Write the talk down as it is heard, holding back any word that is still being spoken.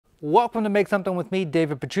Welcome to Make Something with me,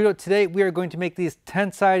 David Picciuto. Today we are going to make these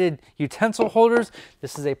 10-sided utensil holders.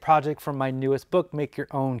 This is a project from my newest book, Make Your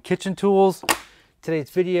Own Kitchen Tools.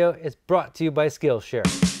 Today's video is brought to you by Skillshare.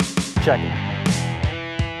 Check it.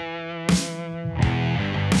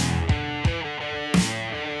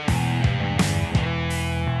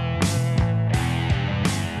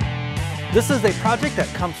 This is a project that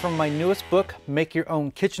comes from my newest book, Make Your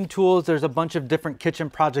Own Kitchen Tools. There's a bunch of different kitchen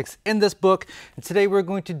projects in this book. And today we're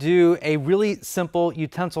going to do a really simple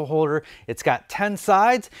utensil holder. It's got 10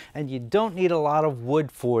 sides and you don't need a lot of wood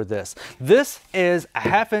for this. This is a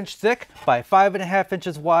 1/2 inch thick by 5.5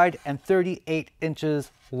 inches wide and 38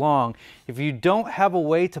 inches long. If you don't have a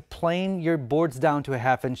way to plane your boards down to a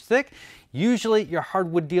 1/2 inch thick, usually your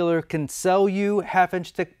hardwood dealer can sell you 1/2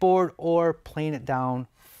 inch thick board or plane it down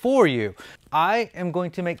for you. I am going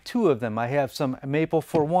to make 2 of them. I have some maple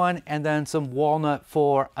for one and then some walnut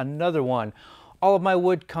for another one. All of my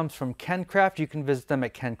wood comes from Kencraft. You can visit them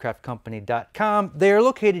at kencraftcompany.com. They are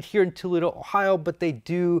located here in Toledo, Ohio, but they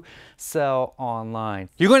do sell online.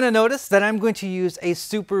 You're going to notice that I'm going to use a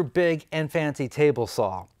super big and fancy table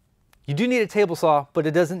saw. You do need a table saw, but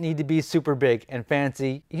it doesn't need to be super big and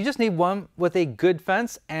fancy. You just need one with a good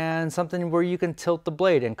fence and something where you can tilt the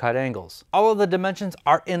blade and cut angles. All of the dimensions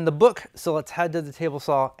are in the book, so let's head to the table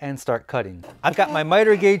saw and start cutting. I've got my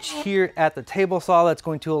miter gauge here at the table saw that's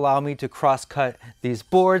going to allow me to cross cut these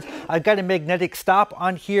boards. I've got a magnetic stop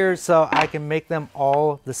on here so I can make them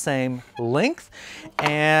all the same length.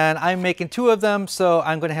 And I'm making 2 of them, so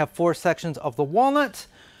I'm going to have 4 sections of the walnut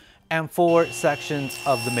and 4 sections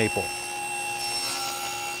of the maple.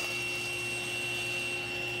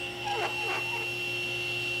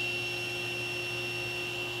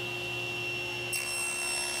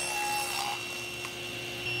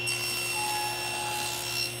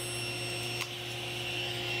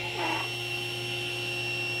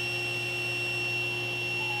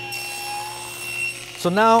 So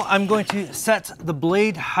now I'm going to set the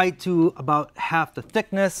blade height to about half the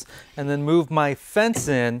thickness and then move my fence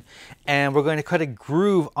in, and we're going to cut a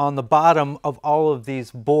groove on the bottom of all of these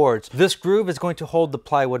boards. This groove is going to hold the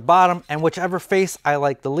plywood bottom, and whichever face I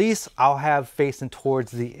like the least, I'll have facing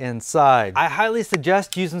towards the inside. I highly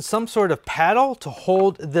suggest using some sort of paddle to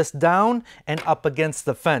hold this down and up against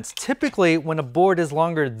the fence. Typically, when a board is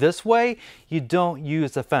longer this way, you don't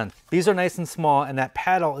use a fence. These are nice and small, and that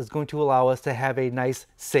paddle is going to allow us to have a nice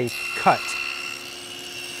safe cut.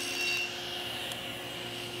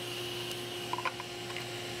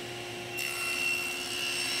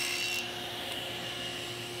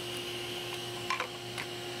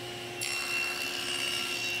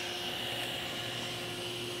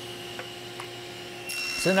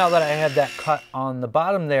 So now that I have that cut on the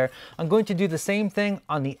bottom there, I'm going to do the same thing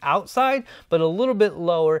on the outside, but a little bit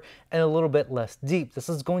lower and a little bit less deep. This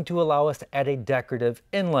is going to allow us to add a decorative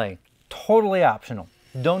inlay. Totally optional.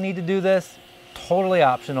 Don't need to do this, totally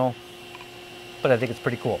optional, but I think it's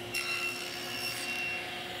pretty cool.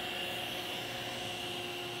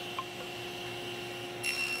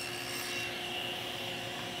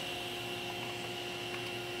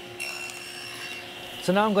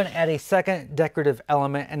 So now I'm going to add a second decorative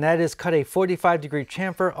element, and that is cut a 45-degree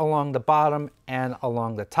chamfer along the bottom and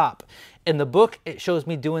along the top. In the book, it shows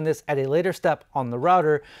me doing this at a later step on the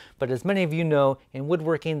router, but as many of you know, in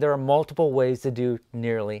woodworking, there are multiple ways to do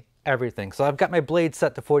nearly everything. So I've got my blade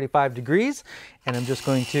set to 45 degrees, and I'm just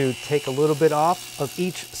going to take a little bit off of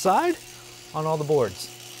each side on all the boards.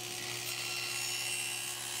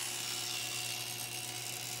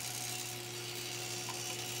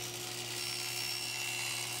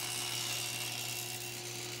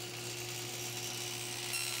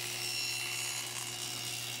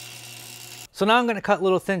 So now I'm going to cut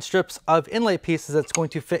little thin strips of inlay pieces that's going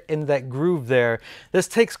to fit in that groove there. This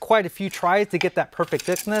takes quite a few tries to get that perfect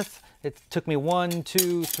thickness. It took me 1,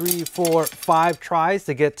 2, 3, 4, 5 tries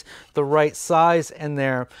to get the right size in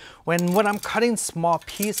there. When I'm cutting small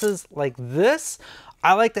pieces like this,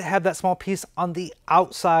 I like to have that small piece on the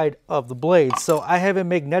outside of the blade. So I have a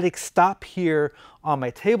magnetic stop here on my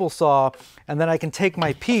table saw, and then I can take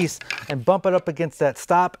my piece and bump it up against that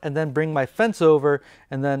stop and then bring my fence over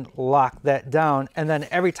and then lock that down. And then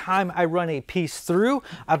every time I run a piece through,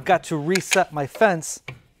 I've got to reset my fence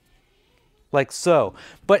like so.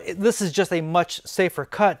 But this is just a much safer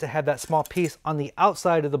cut to have that small piece on the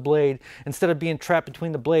outside of the blade instead of being trapped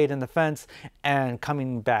between the blade and the fence and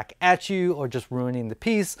coming back at you or just ruining the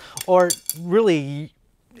piece, or really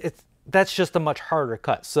that's just a much harder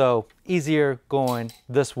cut. So easier going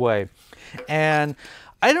this way. And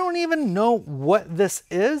I don't even know what this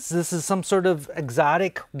is. This is some sort of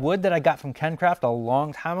exotic wood that I got from Kencraft a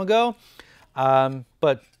long time ago.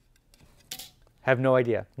 But Have no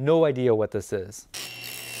idea. No idea what this is.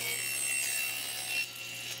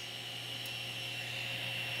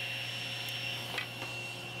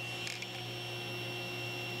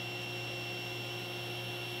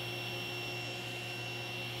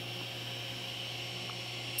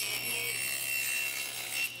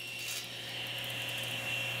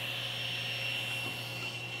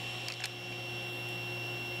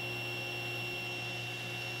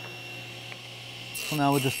 So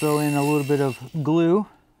now we'll just throw in a little bit of glue.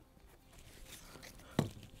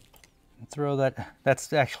 Throw that,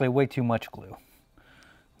 that's actually way too much glue.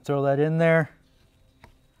 Throw that in there.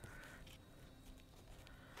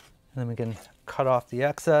 And then we can cut off the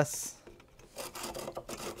excess.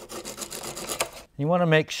 You want to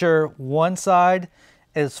make sure one side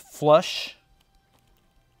is flush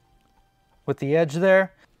with the edge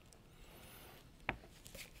there.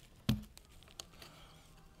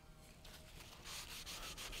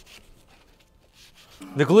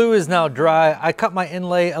 The glue is now dry. I cut my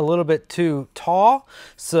inlay a little bit too tall,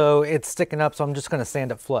 so it's sticking up, so I'm just gonna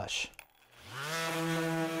sand it flush.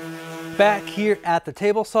 Back here at the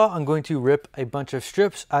table saw, I'm going to rip a bunch of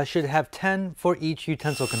strips. I should have 10 for each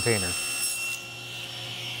utensil container.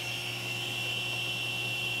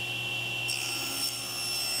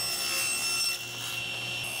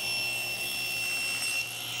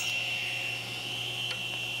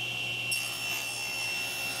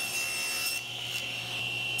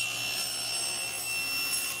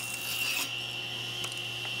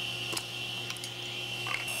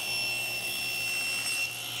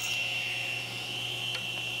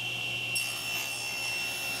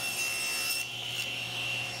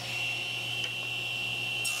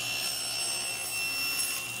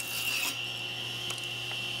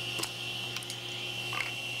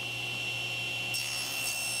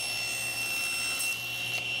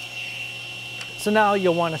 So now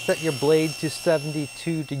you'll want to set your blade to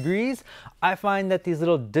 72 degrees. I find that these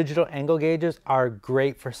little digital angle gauges are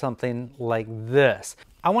great for something like this.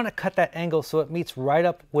 I want to cut that angle so it meets right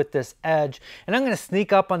up with this edge, and I'm going to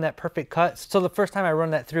sneak up on that perfect cut. So the first time I run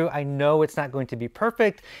that through, I know it's not going to be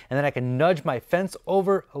perfect, and then I can nudge my fence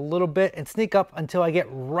over a little bit and sneak up until I get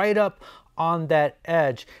right up on that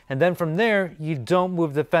edge. And then from there, you don't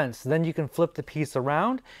move the fence. Then you can flip the piece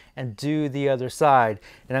around and do the other side.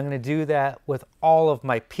 And I'm going to do that with all of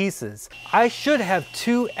my pieces. I should have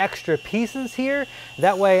 2 extra pieces here.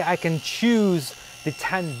 That way I can choose the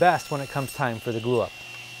 10 best when it comes time for the glue up.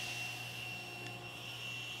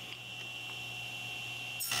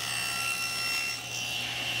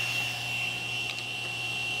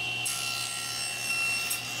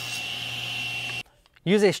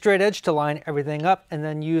 Use a straight edge to line everything up, and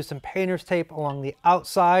then use some painter's tape along the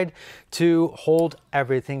outside to hold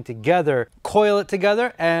everything together. Coil it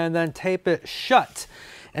together and then tape it shut.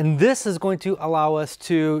 And this is going to allow us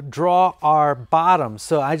to draw our bottom.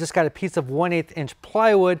 So I just got a piece of 1/8 inch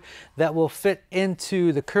plywood that will fit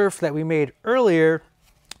into the curve that we made earlier.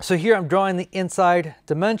 So here I'm drawing the inside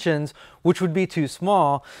dimensions, which would be too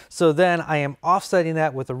small. So then I am offsetting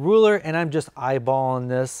that with a ruler, and I'm just eyeballing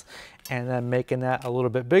this and then making that a little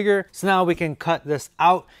bit bigger. So now we can cut this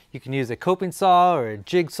out. You can use a coping saw or a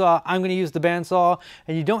jigsaw. I'm gonna use the bandsaw,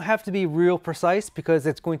 and you don't have to be real precise because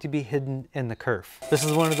it's going to be hidden in the curve. This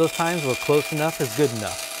is one of those times where close enough is good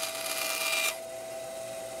enough.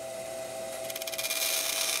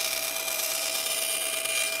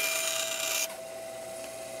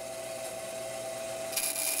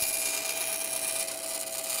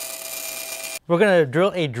 We're gonna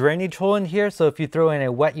drill a drainage hole in here, so if you throw in a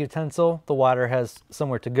wet utensil, the water has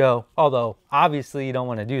somewhere to go. Although, obviously you don't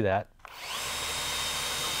wanna do that.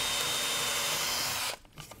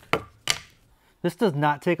 This does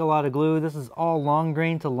not take a lot of glue. This is all long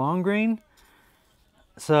grain to long grain.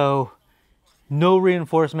 So, no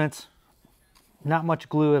reinforcements, not much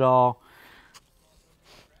glue at all.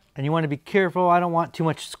 And you wanna be careful. I don't want too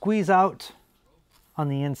much squeeze out on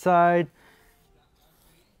the inside.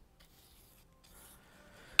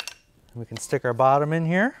 We can stick our bottom in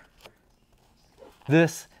here.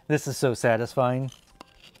 This is so satisfying.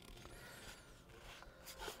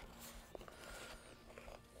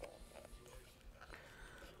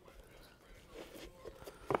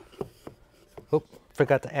 Oh,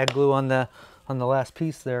 forgot to add glue on the last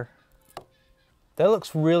piece there. That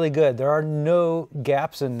looks really good. There are no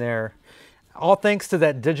gaps in there. All thanks to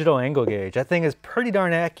that digital angle gauge. That thing is pretty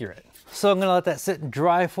darn accurate. So I'm gonna let that sit and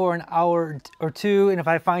dry for an hour or two, and if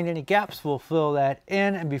I find any gaps, we'll fill that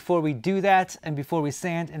in. And before we do that, and before we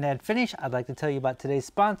sand and add finish, I'd like to tell you about today's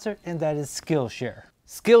sponsor, and that is Skillshare.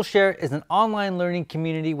 Skillshare is an online learning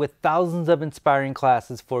community with thousands of inspiring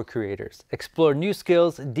classes for creators. Explore new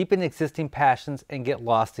skills, deepen existing passions, and get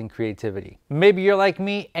lost in creativity. Maybe you're like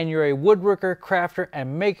me and you're a woodworker, crafter,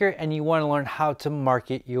 and maker, and you want to learn how to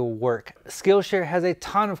market your work. Skillshare has a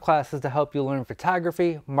ton of classes to help you learn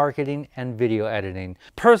photography, marketing, and video editing.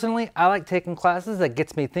 Personally, I like taking classes that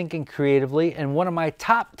gets me thinking creatively, and one of my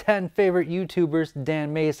top 10 favorite YouTubers,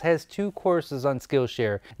 Dan Mace, has 2 courses on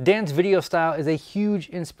Skillshare. Dan's video style is a huge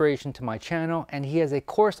inspiration to my channel, and he has a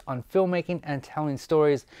course on filmmaking and telling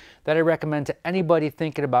stories that I recommend to anybody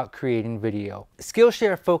thinking about creating video.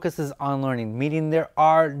 Skillshare focuses on learning, meaning there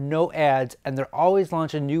are no ads, and they're always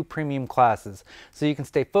launching new premium classes, so you can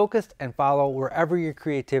stay focused and follow wherever your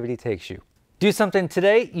creativity takes you. Do something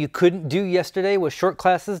today you couldn't do yesterday with short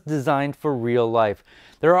classes designed for real life.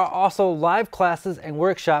 There are also live classes and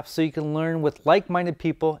workshops so you can learn with like-minded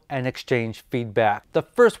people and exchange feedback. The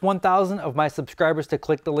first 1,000 of my subscribers to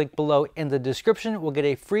click the link below in the description will get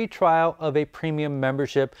a free trial of a premium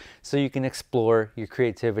membership so you can explore your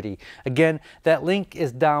creativity. Again, that link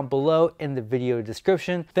is down below in the video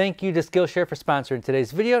description. Thank you to Skillshare for sponsoring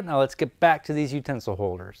today's video. Now let's get back to these utensil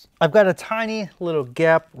holders. I've got a tiny little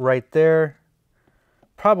gap right there.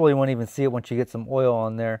 Probably won't even see it once you get some oil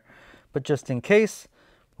on there, but just in case,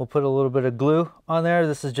 we'll put a little bit of glue on there.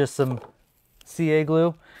 This is just some CA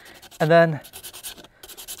glue, and then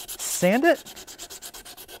sand it,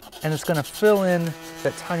 and it's gonna fill in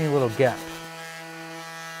that tiny little gap.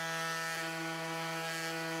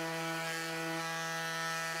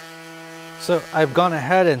 So I've gone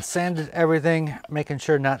ahead and sanded everything, making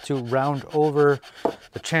sure not to round over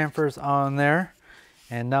the chamfers on there.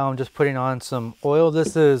 And now I'm just putting on some oil.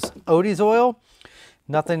 This is Odie's oil.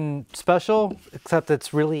 Nothing special, except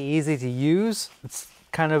it's really easy to use. It's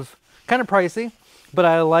kind of pricey, but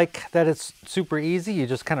I like that it's super easy. You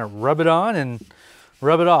just kind of rub it on and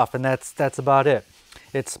rub it off, and that's about it.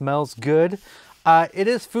 It smells good. It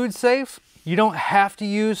is food safe. You don't have to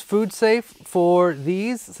use food safe for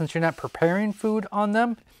these since you're not preparing food on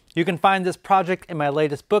them. You can find this project in my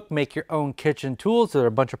latest book, Make Your Own Kitchen Tools. There are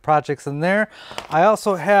a bunch of projects in there. I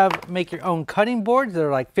also have Make Your Own Cutting Boards. There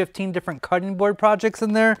are like 15 different cutting board projects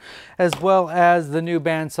in there, as well as the new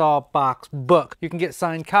bandsaw box book. You can get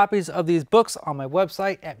signed copies of these books on my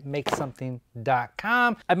website at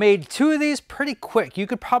makesomething.com. I made 2 of these pretty quick. You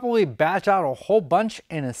could probably batch out a whole bunch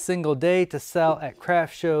in a single day to sell at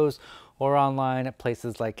craft shows or online at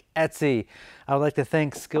places like Etsy. I would like to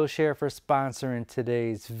thank Skillshare for sponsoring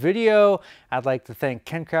today's video. I'd like to thank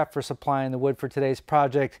Kencraft for supplying the wood for today's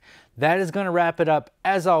project. That is gonna wrap it up.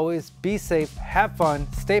 As always, be safe, have fun,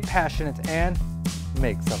 stay passionate, and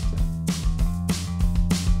make something.